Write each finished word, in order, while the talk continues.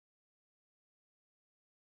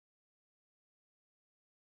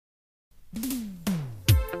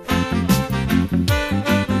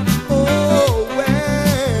Oh,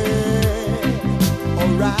 well,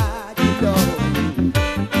 alright, you know.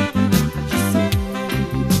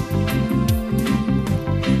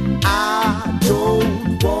 I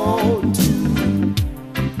don't want to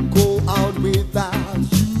go out without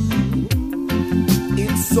you.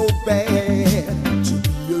 It's so bad to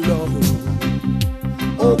be alone.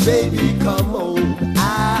 Oh, baby, come on,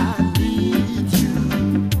 I need you,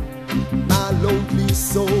 my lonely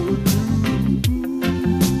soul.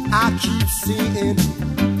 I keep seeing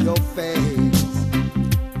your face,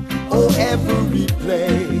 oh, every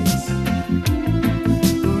place.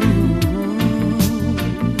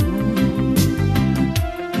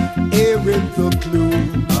 Here in the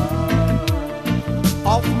gloom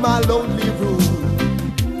of my lonely room,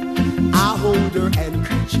 I hold her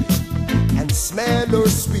handkerchief and smell her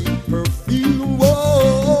sweet perfume.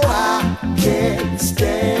 Oh, I can't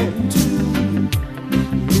stand to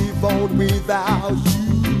live on without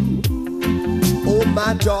you. Oh,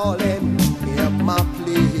 my darling, hear my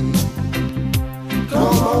plea.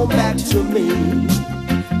 Come on back to me.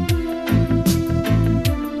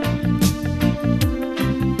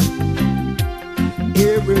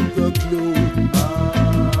 Here in the gloom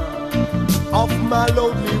of my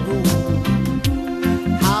lonely room,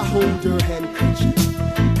 I hold her handkerchief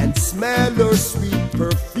and smell her sweet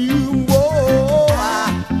perfume. Oh,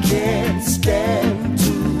 I can't stand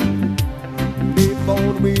to live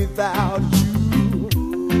on without you.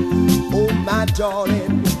 Oh, my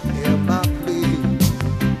darling, hear my plea.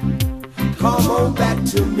 Come on back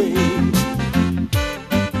to me.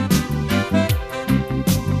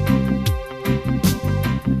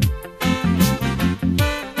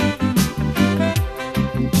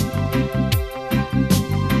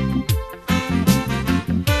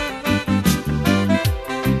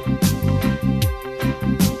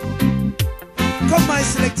 Come my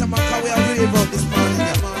selector, man, cause we are really about this morning.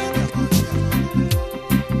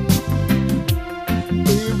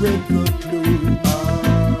 Here in the gloom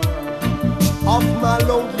of my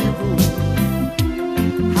lonely room,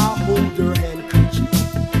 I hold her handkerchief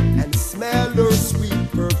and smell her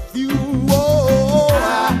sweet perfume. Oh, I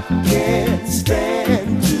can't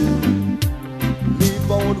stand to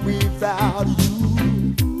live on without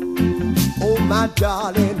you. Oh, my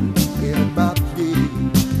darling, hear my plea.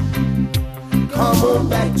 Come on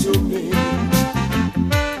back to me.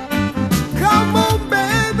 Come on,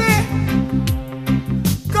 baby.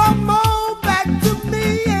 Come on back to me.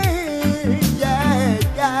 Yeah, yeah,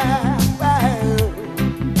 yeah.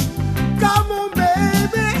 Come on,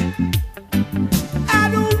 baby. I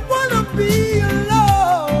don't wanna be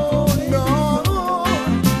alone, no.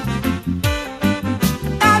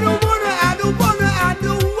 I don't wanna,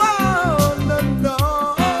 no.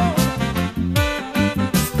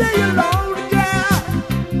 Stay alone.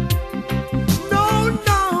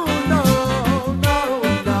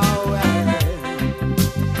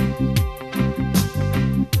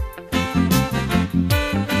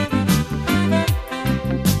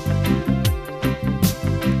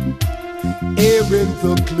 Here in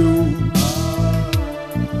the gloom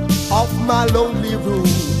of my lonely room,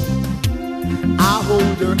 I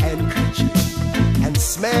hold her handkerchief and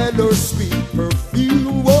smell her sweet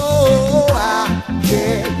perfume. Oh, I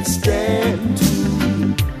can't stand to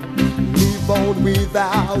live on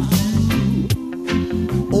without you.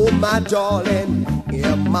 Oh, my darling,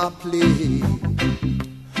 hear my plea.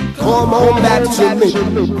 Come on back to me.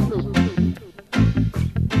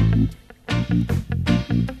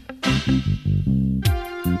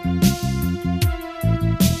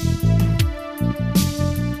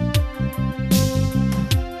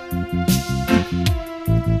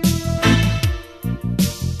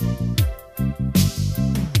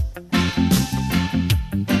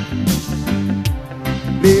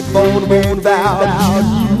 Live on without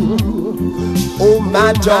you. Oh,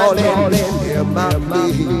 my darling, hear my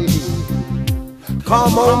plea.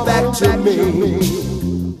 Come on back to me.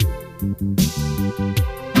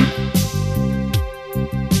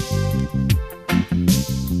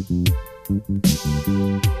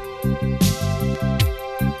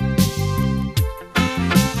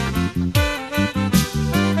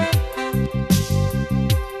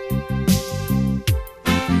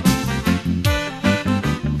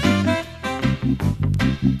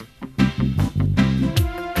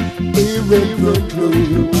 Here in the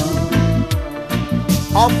gloom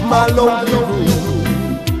of my lonely room,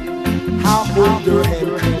 I hold her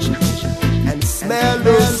handkerchief and smell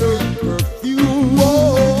her sweet perfume.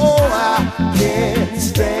 Oh, I can't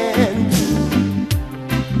stand to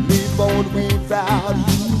live on without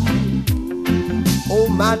you. Oh,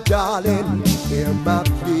 my darling, hear my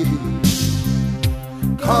plea.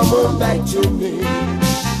 come on back to me.